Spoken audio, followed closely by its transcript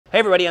Hey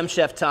everybody, I'm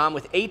Chef Tom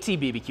with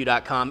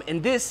allthingsbbq.com,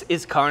 and this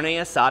is Carne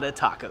Asada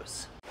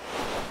Tacos.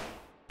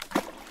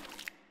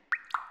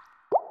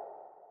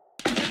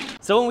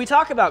 So when we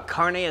talk about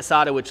carne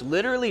asada, which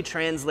literally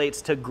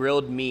translates to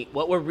grilled meat,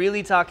 what we're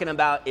really talking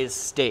about is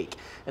steak.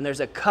 And there's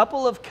a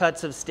couple of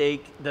cuts of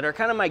steak that are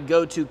kind of my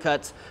go-to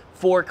cuts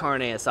for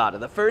carne asada.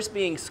 The first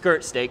being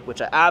skirt steak,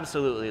 which I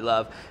absolutely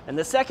love. And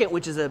the second,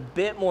 which is a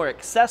bit more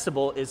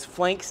accessible, is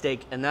flank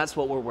steak, and that's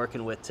what we're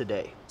working with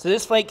today. So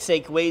this flank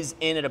steak weighs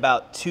in at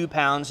about 2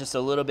 pounds, just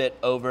a little bit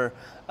over.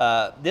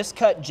 This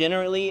cut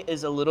generally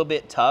is a little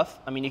bit tough.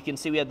 I mean, you can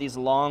see we have these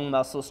long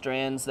muscle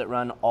strands that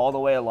run all the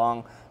way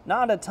along.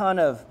 Not a ton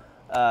of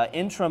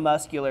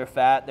intramuscular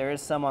fat. There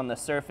is some on the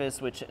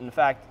surface, which in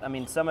fact, I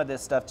mean, some of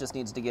this stuff just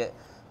needs to get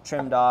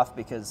trimmed off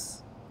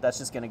because that's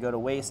just gonna go to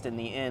waste in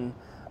the end.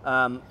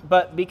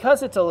 But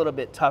because it's a little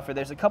bit tougher,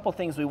 there's a couple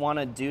things we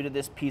wanna do to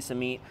this piece of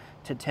meat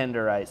to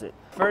tenderize it.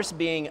 First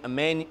being a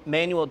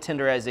manual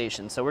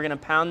tenderization. So we're gonna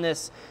pound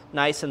this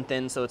nice and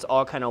thin so it's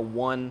all kind of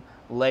one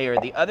layer.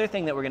 The other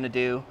thing that we're gonna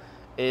do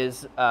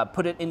is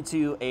put it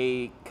into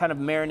a kind of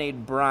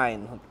marinade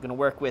brine. We're gonna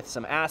work with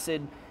some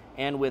acid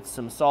and with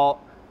some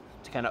salt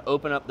to kind of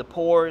open up the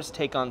pores,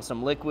 take on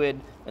some liquid,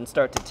 and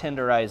start to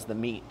tenderize the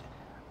meat.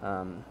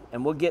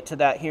 And we'll get to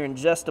that here in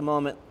just a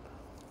moment.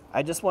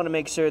 I just want to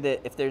make sure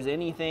that if there's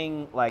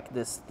anything like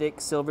this thick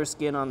silver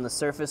skin on the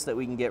surface that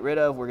we can get rid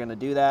of, we're going to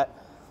do that.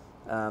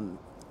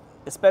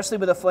 Especially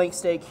with a flank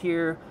steak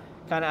here,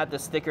 kind of at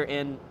this thicker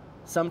end,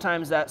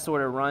 sometimes that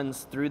sort of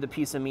runs through the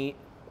piece of meat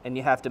and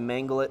you have to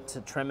mangle it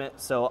to trim it,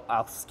 so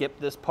I'll skip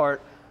this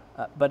part.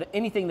 But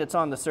anything that's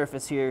on the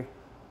surface here,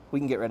 we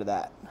can get rid of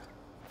that.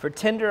 For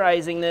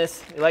tenderizing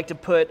this, we like to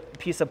put a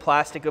piece of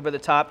plastic over the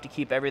top to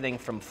keep everything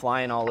from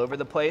flying all over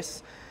the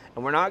place.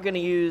 And we're not going to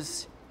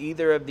use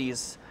either of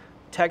these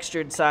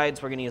textured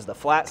sides. We're going to use the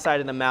flat side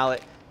of the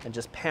mallet and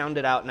just pound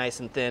it out nice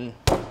and thin.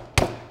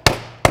 You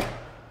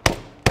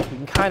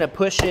can kind of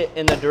push it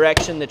in the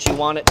direction that you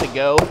want it to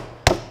go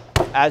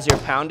as you're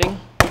pounding.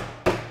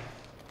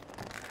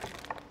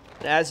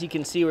 And as you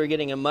can see, we're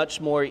getting a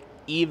much more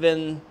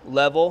even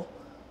level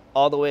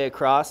all the way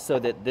across so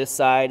that this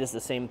side is the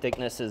same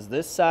thickness as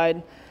this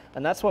side.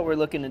 And that's what we're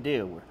looking to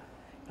do. We're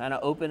kind of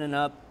opening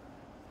up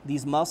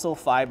these muscle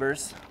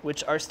fibers,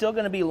 which are still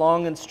going to be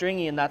long and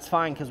stringy, and that's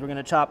fine because we're going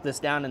to chop this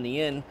down in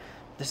the end.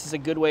 This is a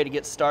good way to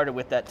get started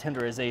with that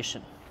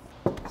tenderization.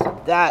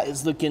 So that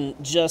is looking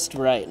just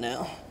right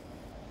now.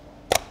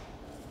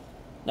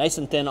 Nice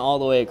and thin all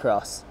the way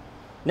across.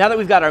 Now that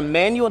we've got our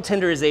manual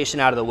tenderization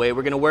out of the way,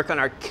 we're gonna work on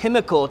our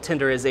chemical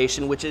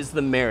tenderization, which is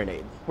the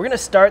marinade. We're gonna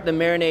start the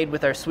marinade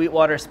with our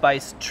Sweetwater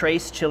Spice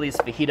Trace Chili's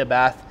Fajita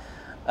Bath.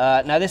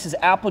 Now this is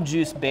apple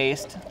juice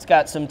based. It's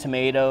got some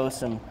tomato,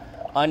 some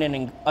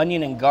onion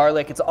and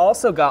garlic. It's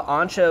also got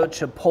ancho,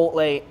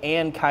 chipotle,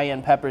 and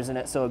cayenne peppers in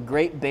it, so a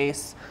great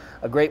base,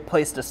 a great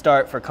place to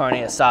start for carne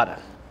asada.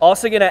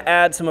 Also gonna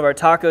add some of our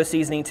taco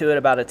seasoning to it,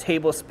 about a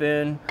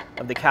tablespoon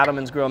of the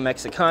Cattleman's Grill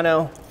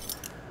Mexicano.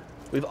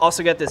 We've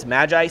also got this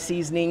Magi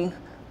seasoning.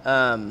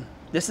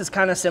 This is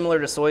kind of similar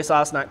to soy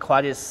sauce, not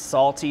quite as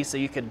salty, so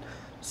you could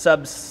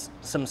sub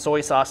some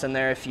soy sauce in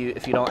there if you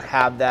don't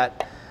have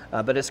that,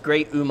 but it's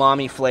great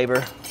umami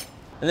flavor.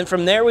 And then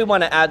from there we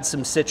want to add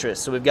some citrus.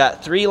 So we've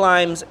got 3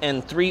 limes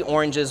and 3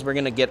 oranges. We're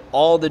going to get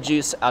all the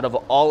juice out of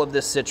all of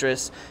this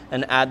citrus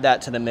and add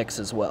that to the mix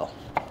as well.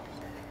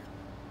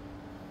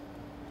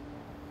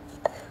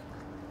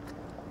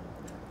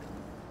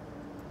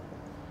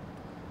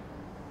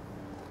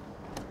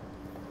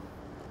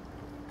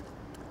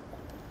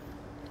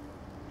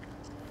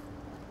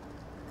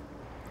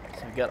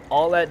 We've got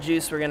all that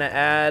juice we're gonna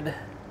add. And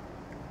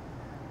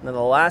then the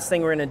last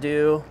thing we're gonna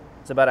do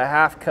is about a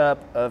 ½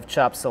 cup of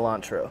chopped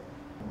cilantro.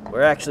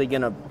 We're actually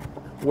gonna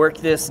work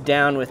this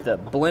down with the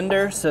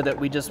blender so that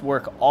we just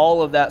work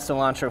all of that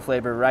cilantro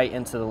flavor right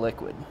into the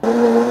liquid.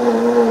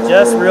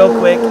 Just real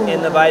quick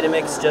in the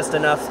Vitamix, just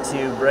enough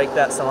to break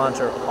that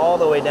cilantro all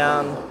the way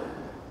down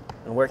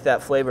and work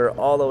that flavor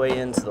all the way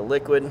into the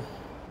liquid.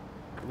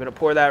 We're gonna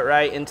pour that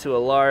right into a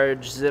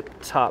large zip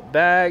top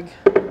bag.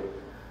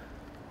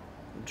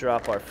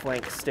 Drop our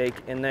flank steak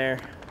in there.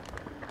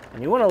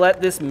 And you want to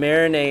let this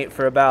marinate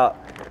for about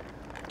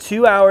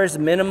 2 hours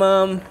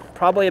minimum,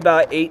 probably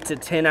about 8 to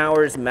 10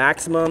 hours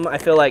maximum. I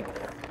feel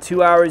like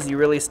 2 hours you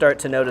really start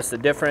to notice the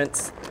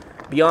difference.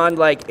 Beyond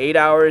like 8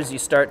 hours you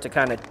start to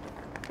kind of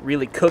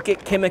really cook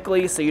it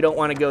chemically, so you don't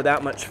want to go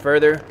that much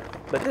further.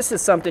 But this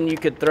is something you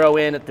could throw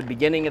in at the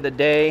beginning of the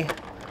day,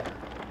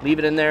 leave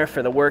it in there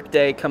for the work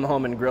day, come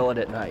home and grill it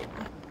at night.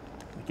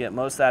 Get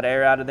most of that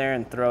air out of there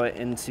and throw it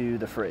into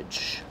the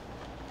fridge.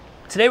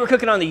 Today we're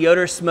cooking on the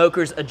Yoder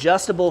Smoker's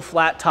adjustable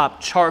flat top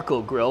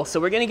charcoal grill. So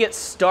we're gonna get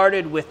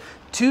started with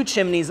 2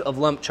 chimneys of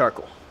lump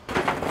charcoal.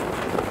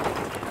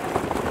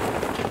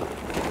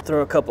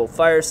 Throw a couple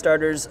fire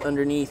starters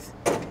underneath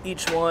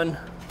each one.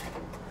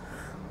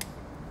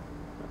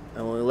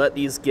 And we'll let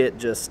these get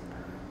just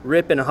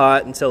ripping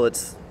hot until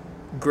it's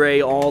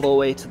gray all the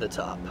way to the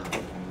top.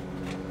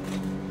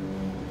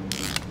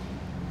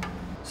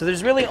 So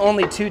there's really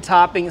only two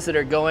toppings that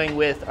are going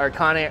with our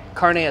carne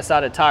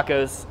asada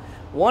tacos.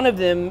 One of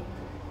them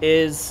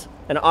is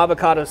an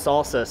avocado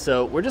salsa.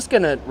 So we're just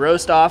gonna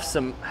roast off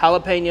some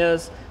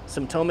jalapenos,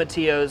 some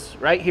tomatillos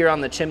right here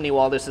on the chimney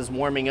while this is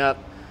warming up.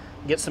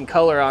 Get some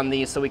color on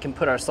these so we can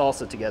put our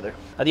salsa together.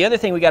 The other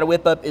thing we gotta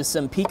whip up is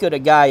some pico de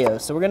gallo.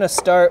 So we're gonna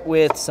start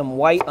with some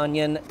white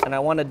onion, and I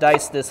wanna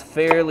dice this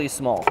fairly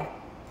small.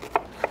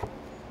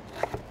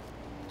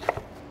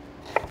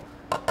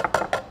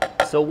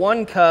 So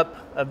 1 cup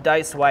of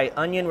diced white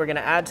onion. We're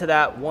gonna add to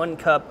that 1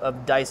 cup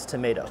of diced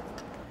tomato.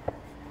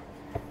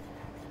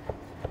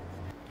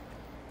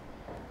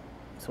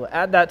 So we'll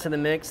add that to the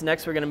mix.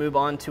 Next, we're gonna move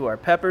on to our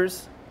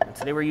peppers. And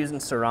today we're using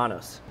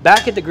serranos.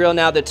 Back at the grill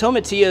now, the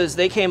tomatillos,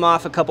 they came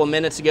off a couple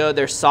minutes ago.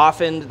 They're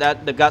softened,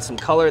 they've got some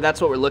color.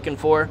 That's what we're looking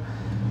for.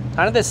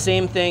 Kind of the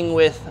same thing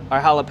with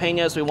our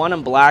jalapenos. We want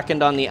them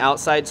blackened on the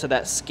outside so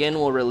that skin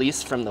will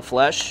release from the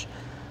flesh.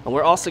 And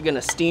we're also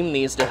gonna steam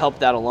these to help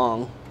that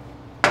along.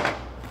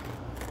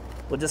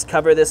 We'll just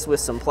cover this with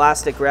some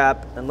plastic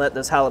wrap and let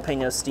those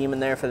jalapenos steam in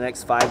there for the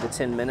next 5 to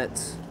 10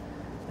 minutes.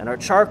 And our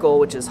charcoal,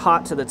 which is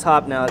hot to the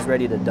top now, is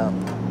ready to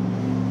dump.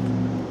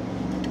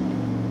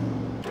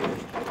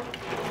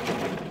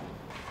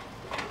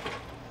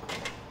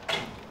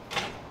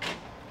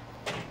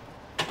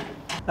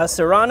 Now,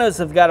 serranos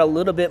have got a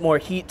little bit more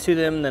heat to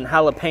them than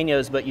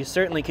jalapenos, but you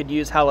certainly could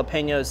use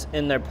jalapenos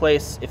in their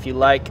place if you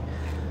like.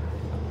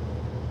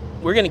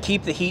 We're gonna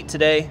keep the heat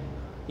today,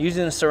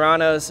 using the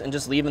serranos and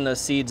just leaving those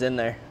seeds in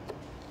there.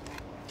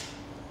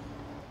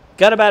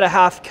 Got about a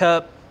 1/2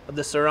 cup of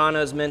the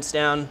serranos minced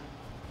down.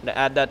 I'm gonna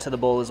add that to the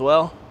bowl as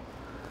well.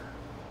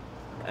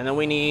 And then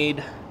we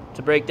need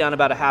to break down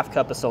about a 1/2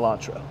 cup of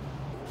cilantro.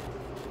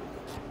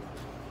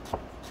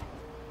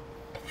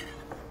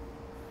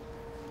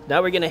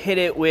 Now we're gonna hit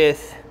it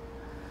with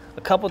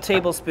a couple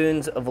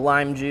tablespoons of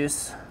lime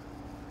juice.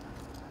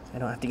 I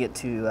don't have to get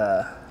too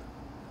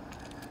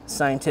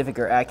scientific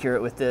or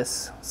accurate with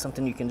this.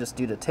 Something you can just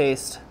do to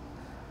taste.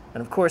 And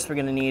of course we're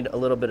gonna need a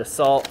little bit of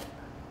salt.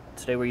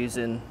 Today we're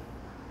using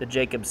the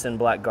Jacobsen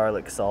black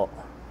garlic salt.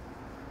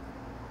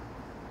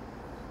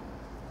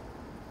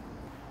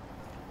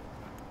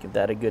 Give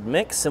that a good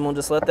mix, and we'll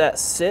just let that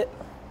sit,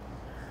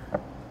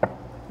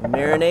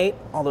 marinate,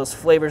 all those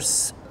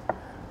flavors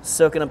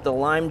soaking up the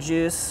lime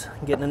juice,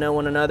 getting to know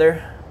one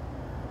another.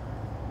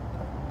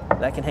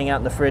 That can hang out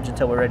in the fridge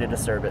until we're ready to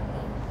serve it.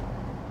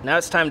 Now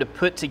it's time to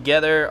put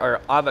together our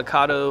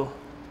avocado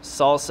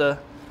salsa.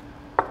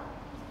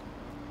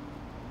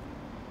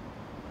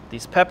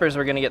 These peppers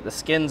we're gonna get the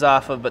skins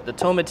off of, but the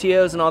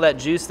tomatillos and all that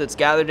juice that's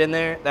gathered in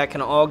there, that can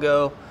all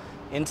go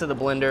into the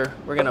blender.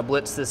 We're gonna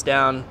blitz this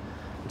down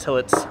until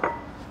it's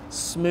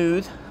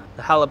smooth.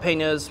 The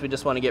jalapenos, we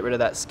just wanna get rid of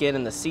that skin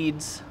and the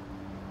seeds.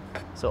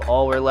 So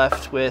all we're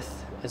left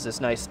with is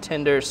this nice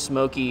tender,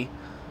 smoky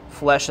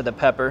flesh of the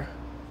pepper.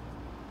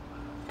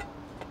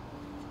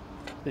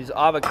 These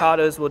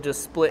avocados we'll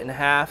just split in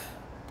half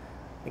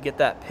and get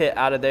that pit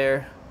out of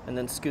there, and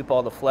then scoop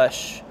all the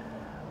flesh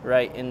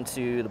right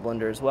into the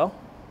blender as well.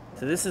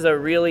 So this is a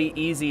really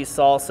easy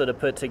salsa to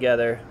put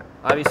together.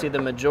 Obviously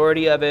the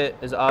majority of it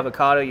is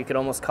avocado. You could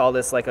almost call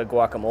this like a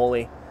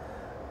guacamole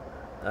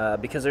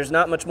because there's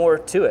not much more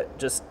to it.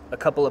 Just a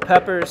couple of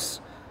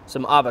peppers,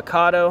 some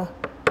avocado.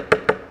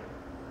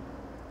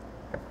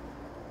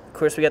 Of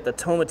course we got the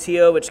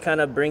tomatillo, which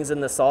kind of brings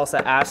in the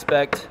salsa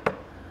aspect.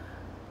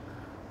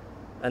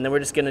 And then we're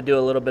just gonna do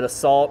a little bit of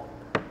salt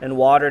and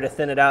water to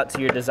thin it out to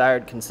your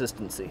desired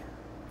consistency.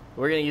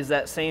 We're gonna use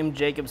that same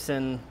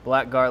Jacobsen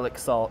black garlic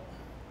salt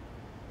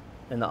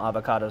in the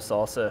avocado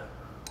salsa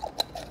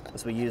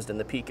as we used in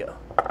the pico.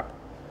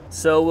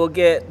 So we'll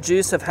get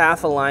juice of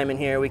 1/2 a lime in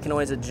here. We can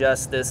always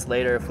adjust this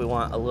later if we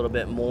want a little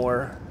bit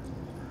more.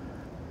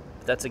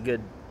 That's a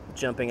good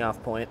jumping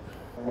off point.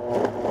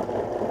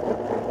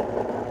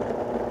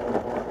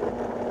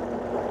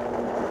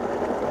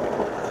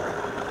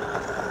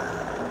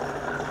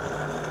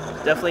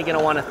 Definitely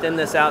gonna wanna thin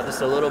this out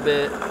just a little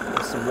bit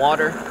with some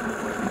water.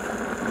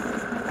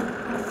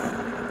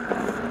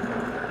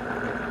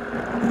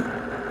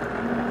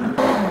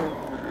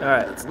 All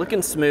right, it's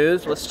looking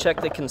smooth. Let's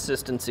check the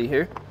consistency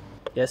here.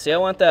 Yeah, see, I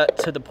want that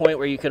to the point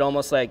where you could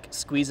almost like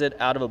squeeze it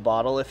out of a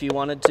bottle if you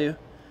wanted to.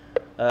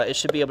 It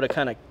should be able to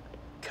kind of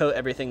coat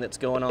everything that's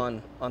going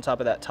on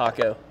top of that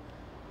taco.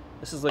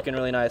 This is looking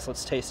really nice.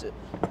 Let's taste it.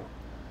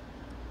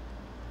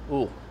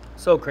 Ooh,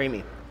 so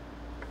creamy.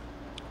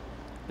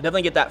 You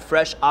definitely get that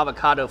fresh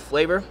avocado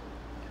flavor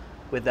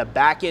with the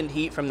back end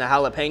heat from the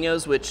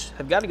jalapenos, which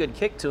have got a good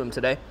kick to them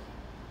today.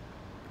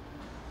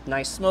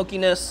 Nice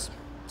smokiness,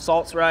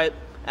 salt's right,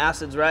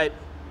 acid's right.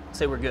 I'd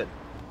say we're good.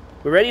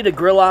 We're ready to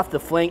grill off the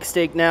flank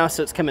steak now,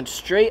 so it's coming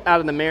straight out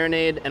of the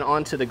marinade and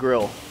onto the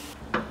grill.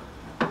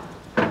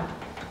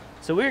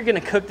 So we're gonna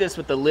cook this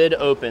with the lid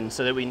open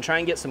so that we can try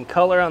and get some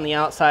color on the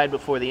outside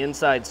before the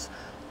inside's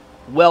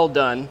well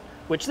done,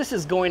 which this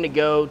is going to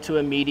go to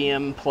a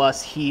medium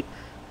plus heat,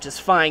 which is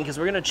fine because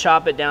we're gonna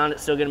chop it down.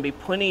 It's still gonna be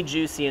plenty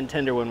juicy and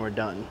tender when we're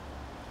done.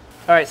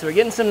 All right, so we're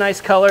getting some nice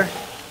color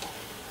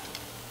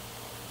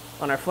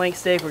on our flank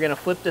steak. We're gonna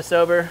flip this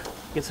over,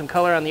 get some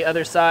color on the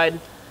other side.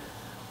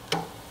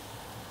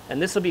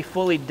 And this will be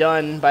fully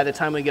done by the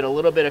time we get a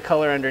little bit of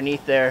color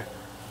underneath there.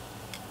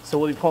 So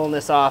we'll be pulling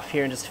this off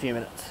here in just a few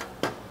minutes.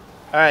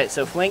 All right,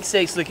 so flank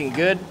steak's looking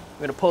good.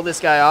 We're gonna pull this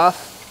guy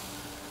off.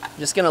 I'm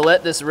just gonna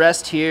let this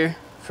rest here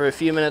for a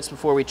few minutes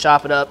before we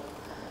chop it up.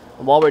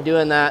 And while we're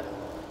doing that,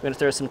 we're gonna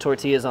throw some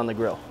tortillas on the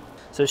grill.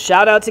 So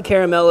shout out to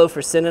Caramelo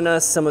for sending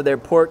us some of their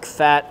pork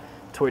fat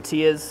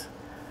tortillas.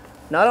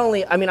 Not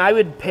only, I mean, I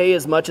would pay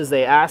as much as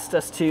they asked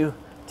us to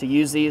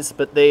use these,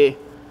 but they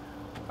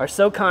are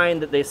so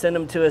kind that they send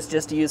them to us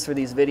just to use for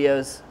these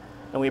videos,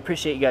 and we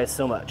appreciate you guys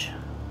so much.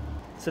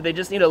 So they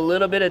just need a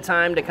little bit of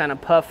time to kind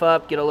of puff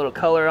up, get a little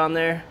color on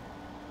there.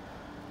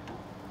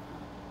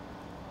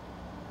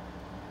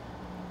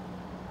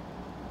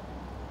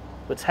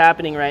 What's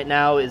happening right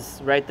now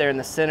is right there in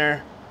the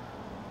center,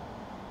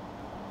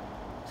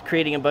 it's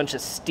creating a bunch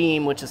of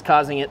steam, which is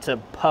causing it to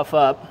puff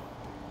up.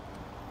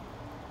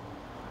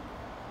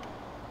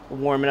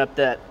 Warming up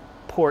that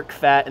pork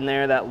fat in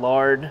there, that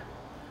lard.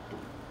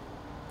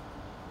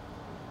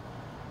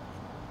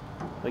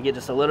 We get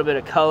just a little bit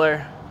of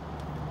color,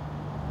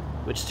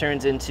 which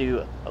turns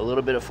into a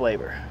little bit of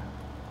flavor.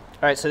 All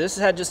right, so this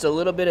has had just a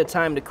little bit of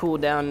time to cool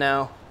down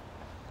now.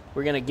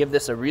 We're gonna give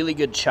this a really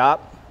good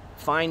chop,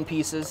 fine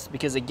pieces,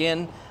 because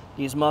again,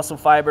 these muscle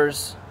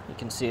fibers, you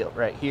can see it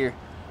right here,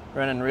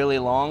 running really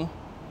long.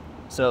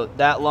 So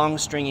that long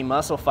stringy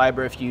muscle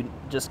fiber, if you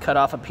just cut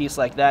off a piece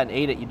like that and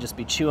ate it, you'd just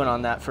be chewing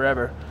on that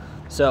forever.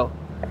 So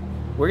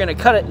we're gonna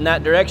cut it in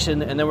that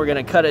direction, and then we're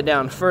gonna cut it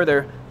down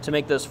further to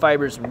make those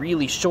fibers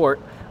really short,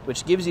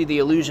 which gives you the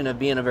illusion of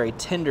being a very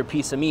tender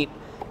piece of meat,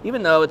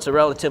 even though it's a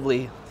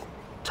relatively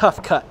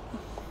tough cut.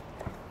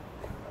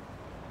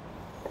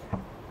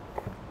 I'm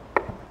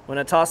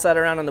gonna toss that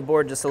around on the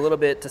board just a little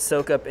bit to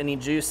soak up any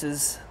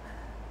juices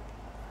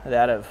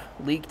that have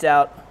leaked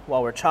out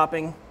while we're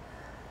chopping.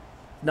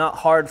 Not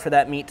hard for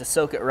that meat to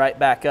soak it right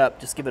back up.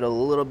 Just give it a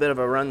little bit of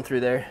a run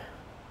through there.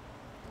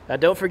 Now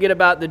don't forget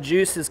about the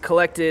juices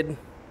collected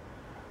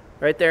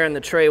right there in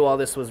the tray while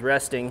this was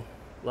resting.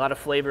 A lot of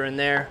flavor in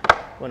there.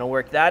 Want to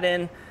work that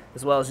in,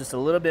 as well as just a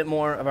little bit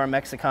more of our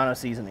Mexicano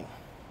seasoning.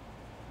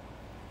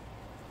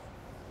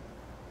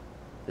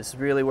 This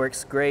really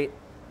works great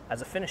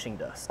as a finishing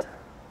dust.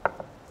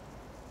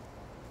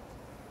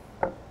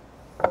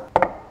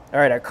 All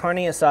right, our carne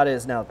asada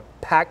is now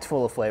packed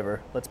full of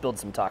flavor. Let's build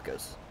some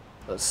tacos.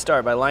 Let's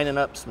start by lining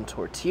up some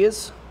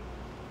tortillas.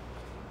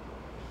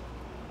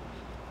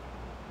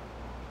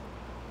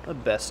 The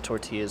best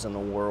tortillas in the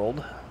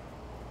world.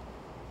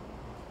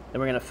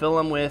 Then we're gonna fill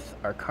them with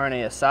our carne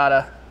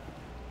asada.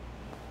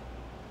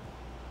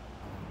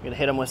 We're gonna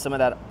hit them with some of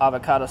that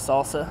avocado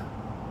salsa.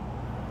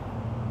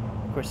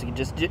 Of course, you can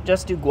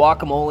just do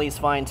guacamole is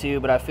fine too,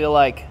 but I feel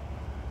like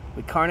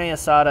with carne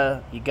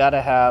asada, you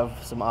gotta have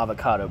some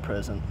avocado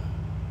present.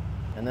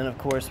 And then of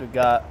course we've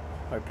got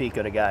our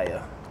pico de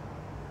gallo.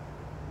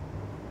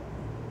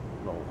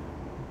 Little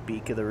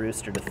beak of the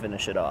rooster to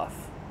finish it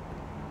off.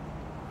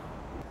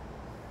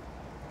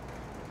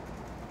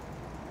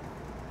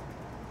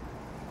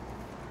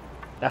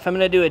 Now if I'm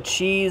gonna do a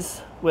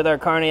cheese with our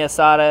carne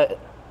asada,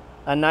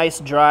 a nice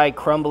dry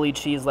crumbly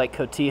cheese like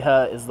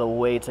cotija is the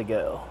way to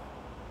go.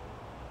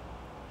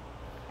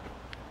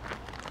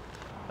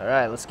 All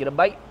right, let's get a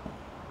bite.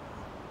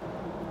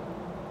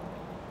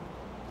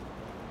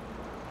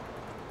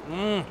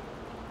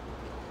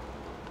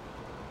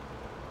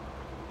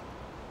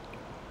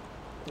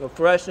 The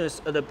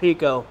freshness of the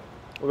pico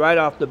right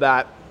off the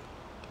bat.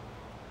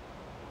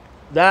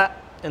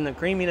 That and the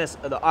creaminess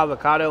of the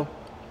avocado,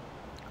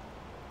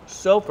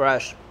 so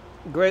fresh.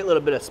 Great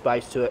little bit of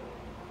spice to it.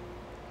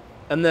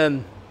 And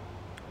then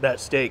that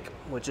steak,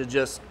 which is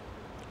just,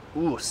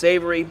 ooh,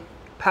 savory,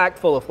 packed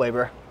full of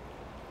flavor.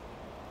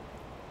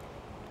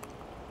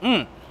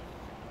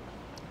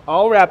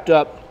 All wrapped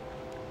up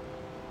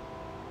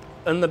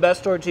in the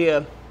best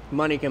tortilla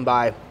money can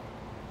buy.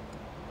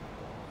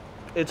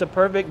 It's a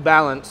perfect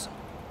balance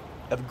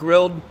of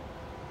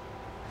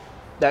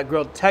that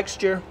grilled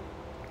texture,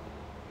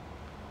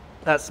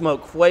 that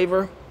smoked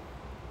flavor,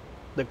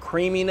 the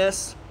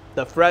creaminess,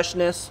 the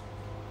freshness.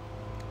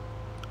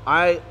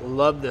 I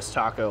love this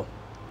taco,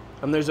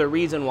 and there's a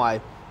reason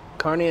why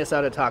Carne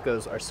Asada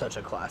Tacos are such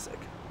a classic.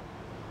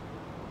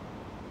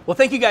 Well,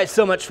 thank you guys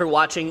so much for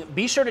watching.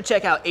 Be sure to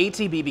check out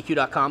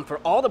allthingsbbq.com for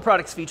all the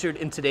products featured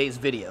in today's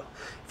video.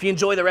 If you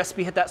enjoy the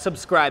recipe, hit that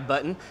subscribe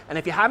button. And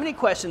if you have any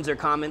questions or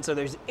comments, or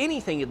there's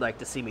anything you'd like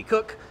to see me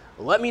cook,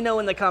 let me know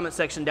in the comment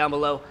section down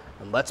below,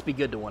 and let's be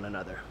good to one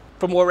another.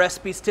 For more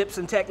recipes, tips,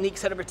 and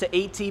techniques, head over to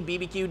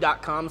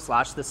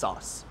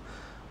allthingsbbq.com/thesauce.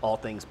 All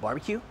things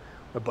barbecue,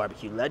 where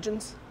barbecue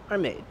legends are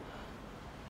made.